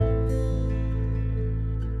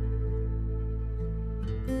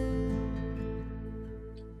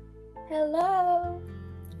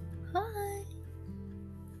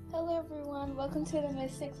Welcome to the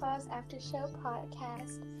Mystic Claus After Show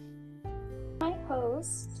podcast. My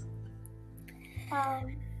host,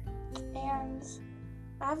 and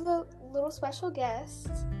I have a little special guest.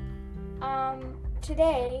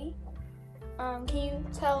 Today, can you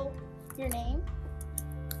tell your name?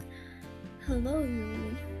 Hello,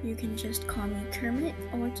 you can just call me Kermit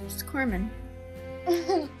or just Carmen.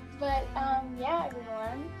 But, yeah,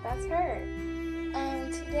 everyone, that's her.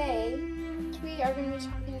 Today, we are going to be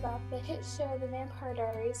talking about the hit show The Vampire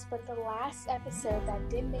Diaries, but the last episode that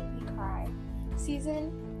did make me cry,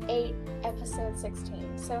 Season 8, Episode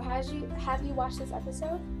 16. So, have you watched this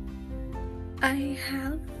episode? I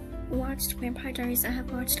have watched Vampire Diaries. I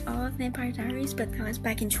have watched all of Vampire Diaries, but that was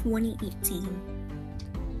back in 2018.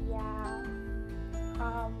 Yeah.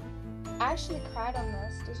 I actually cried on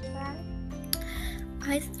this. Did you cry?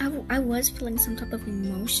 I was feeling some type of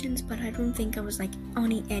emotions, but I don't think I was like on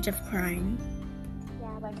the edge of crying.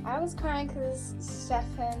 Yeah, like I was crying because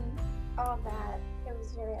Stefan, all that. It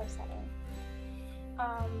was very upsetting.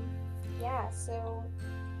 Yeah. So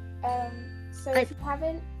if you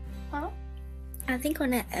haven't, I think on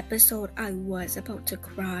that episode I was about to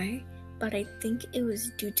cry, but I think it was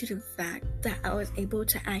due to the fact that I was able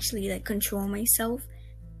to actually like control myself.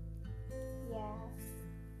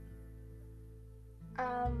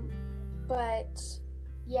 But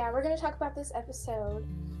yeah, we're going to talk about this episode.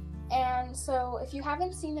 And so if you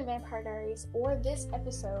haven't seen The Vampire Diaries or this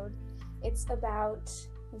episode, it's about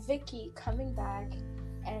Vicky coming back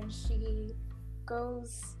and she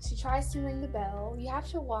tries to ring the bell. You have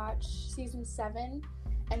to watch season 7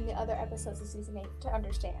 and the other episodes of season 8 to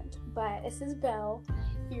understand. But it's this bell.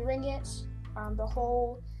 If you ring it, the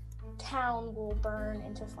whole town will burn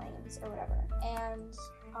into flames or whatever. And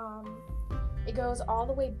it goes all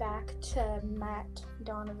the way back to Matt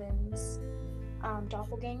Donovan's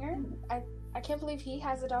doppelganger. I can't believe he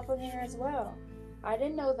has a doppelganger as well. I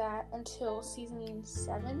didn't know that until season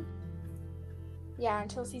 7. Yeah,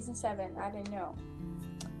 until season 7, I didn't know.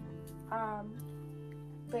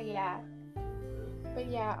 But yeah,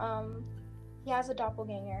 he has a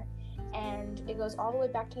doppelganger, and it goes all the way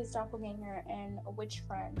back to his doppelganger and a witch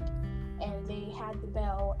friend, and they had the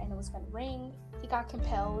bell, and it was gonna ring. He got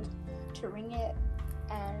compelled to ring it,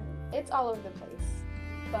 and it's all over the place.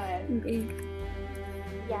 But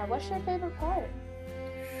yeah, what's your favorite part?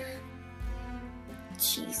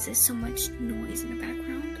 Jeez, there's so much noise in the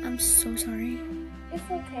background. I'm so sorry. It's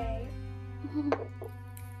okay.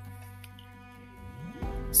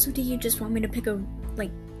 So do you just want me to pick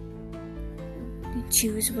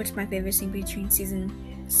choose what's my favorite scene between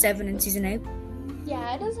season 7 and season 8?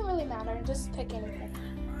 Yeah, it doesn't really matter. Just pick anything.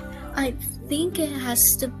 I think it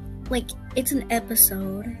has to, it's an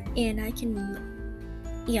episode, and I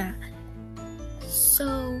can, yeah.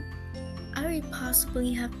 So, I would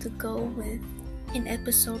possibly have to go with an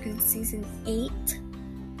episode in season 8.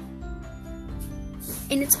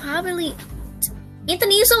 And it's probably,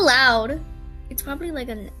 Anthony, you're so loud! It's probably like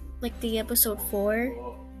the episode 4,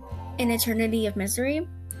 An Eternity of Misery.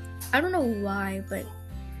 I don't know why, but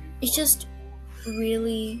it's just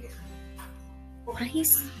really, oh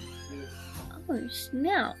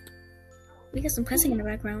snap. We got some pressing in the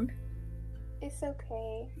background. It's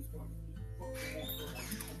okay.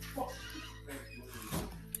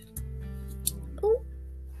 Oh.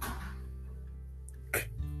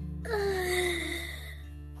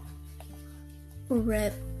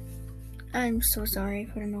 Rip. I'm so sorry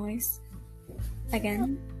for the noise.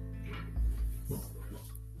 Again.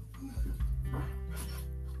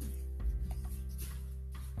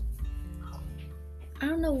 I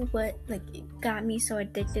don't know what got me so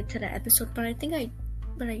addicted to the episode, but I think I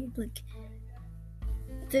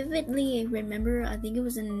vividly remember. I think it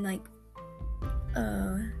was in the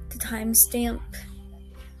timestamp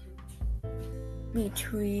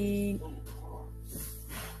between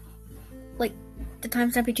the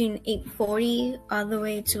timestamp between 8:40 all the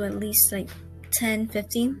way to at least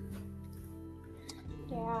 10:15.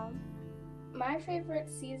 Yeah, my favorite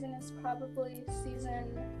season is probably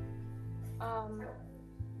season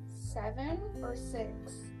 7 or 6.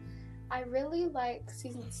 I really like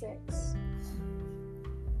season 6.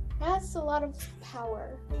 It has a lot of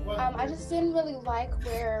power. I just didn't really like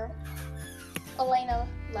where Elena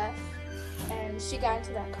left and she got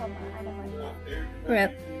into that coma. I don't like that.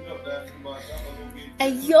 Rip.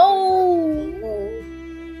 Hey, yo!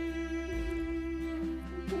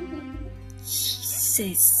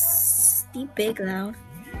 Jesus. Be big loud.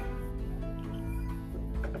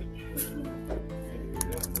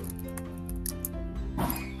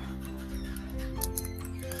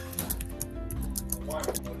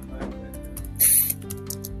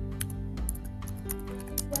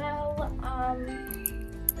 Well,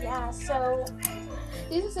 So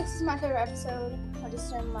season 6 is my favorite episode. I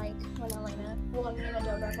just didn't like when Nina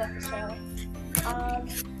Dobrev left the show.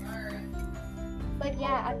 But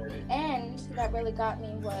yeah, at the end, that really got me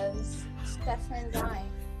was Stefan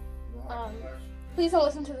dying. Please don't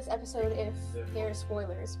listen to this episode if there are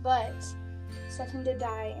spoilers, but Stefan did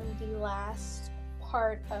die in the last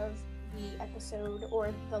part of the episode,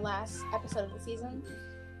 or the last episode of the season.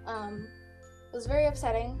 It was very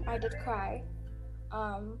upsetting. I did cry.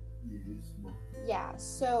 Yeah,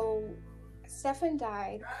 so Stefan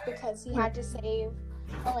died because he had to save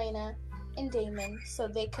Elena and Damon so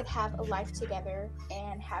they could have a life together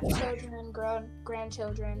and have children,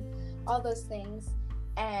 grandchildren, all those things.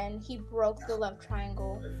 And he broke the love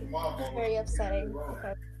triangle. It was very upsetting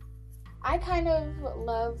because I kind of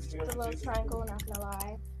loved the love triangle, not gonna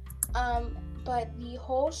lie. But the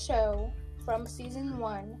whole show from season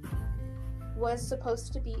 1 was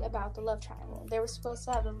supposed to be about the love triangle. They were supposed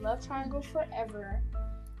to have a love triangle forever.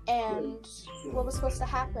 And what was supposed to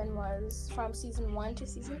happen was, from season 1 to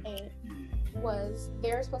season 8, was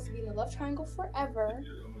they were supposed to be in the love triangle forever,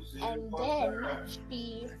 and then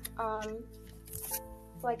she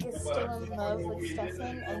is still in love with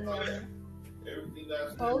Stefan, and then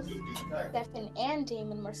both Stefan and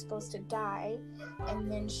Damon were supposed to die,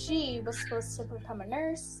 and then she was supposed to become a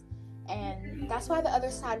nurse, and that's why the other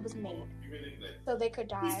side was made, so they could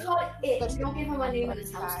die. He's called It. Don't give him my name in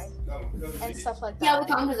his house. And stuff like that.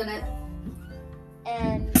 Yeah, Tom was in it.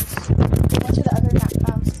 And went to the other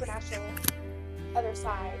supernatural other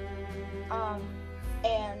side.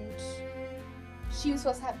 And she was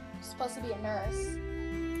supposed to be a nurse,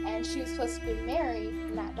 and she was supposed to be married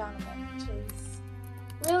Matt Donovan, which is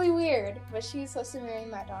really weird. But she was supposed to marry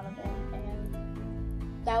Matt Donovan, and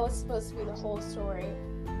that was supposed to be the whole story.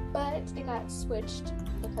 But it got switched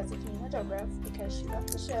because of Nina Dobrev, because she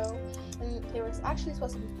left the show. And there was actually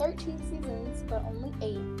supposed to be 13 seasons, but only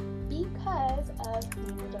 8 because of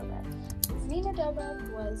Nina Dobrev. Since Nina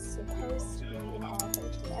Dobrev was supposed to be in all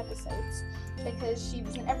 13 episodes because she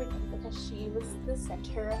was in everything, because she was the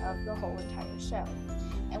center of the whole entire show.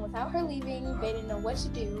 And without her leaving, they didn't know what to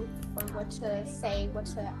do or what to say, what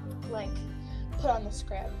to put on the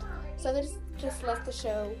script. So they just left the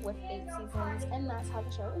show with 8 seasons, and that's how the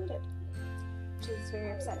show ended, which is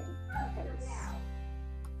very upsetting because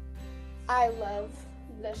I love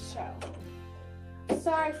this show.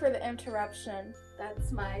 Sorry for the interruption.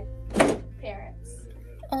 That's my parents.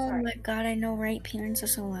 Oh Sorry. my god, I know, right? Parents are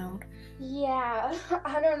so loud. Yeah,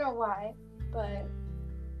 I don't know why, but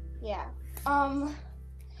yeah.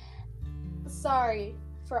 Sorry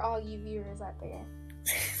for all you viewers out there,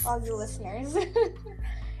 all you listeners.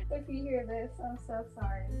 If you hear this, I'm so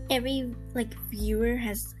sorry. Every viewer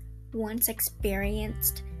has once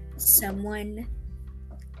experienced someone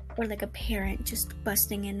or a parent just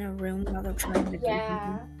busting in a room while they're trying to do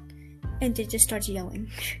something, and they just start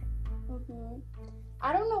yelling. Mm-hmm.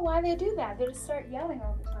 I don't know why they do that. They just start yelling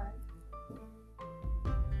all the time.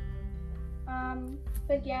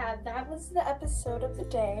 But yeah, that was the episode of the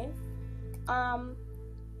day. Do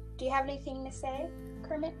you have anything to say,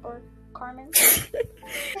 Kermit or Carmen?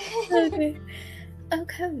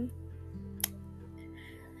 Okay.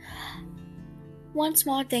 One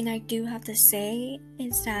small thing I do have to say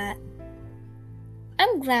is that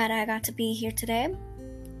I'm glad I got to be here today,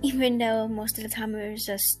 even though most of the time it was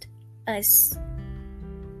just us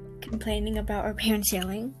complaining about our parents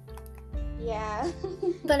yelling. Yeah.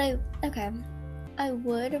 But I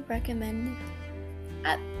would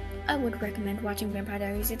recommend watching Vampire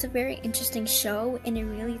Diaries. It's a very interesting show, and it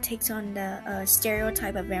really takes on the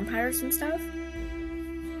stereotype of vampires and stuff.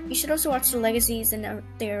 You should also watch the Legacies and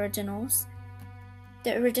the originals.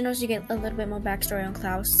 The originals, you get a little bit more backstory on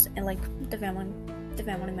Klaus and the family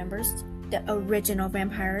members, the original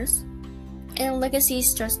vampires. And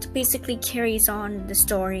Legacies just basically carries on the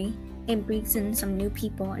story and brings in some new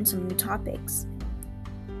people and some new topics.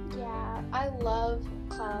 Yeah, I love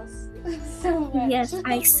Klaus so much. Yes,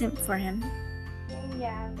 I simp for him.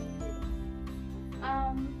 Yeah.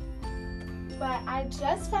 But I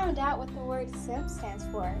just found out what the word simp stands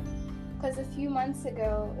for, because a few months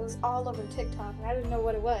ago it was all over TikTok and I didn't know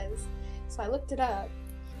what it was. So I looked it up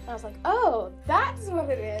and I was like, oh, that's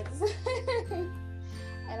what it is.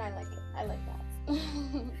 And I like it. I like that.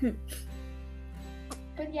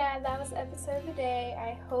 But yeah, that was the episode of the day.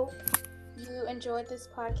 I hope you enjoyed this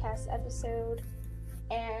podcast episode.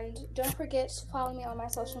 And don't forget to follow me on my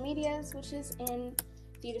social medias, which is in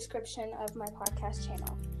the description of my podcast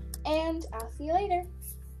channel. And I'll see you later.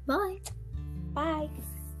 Bye. Bye.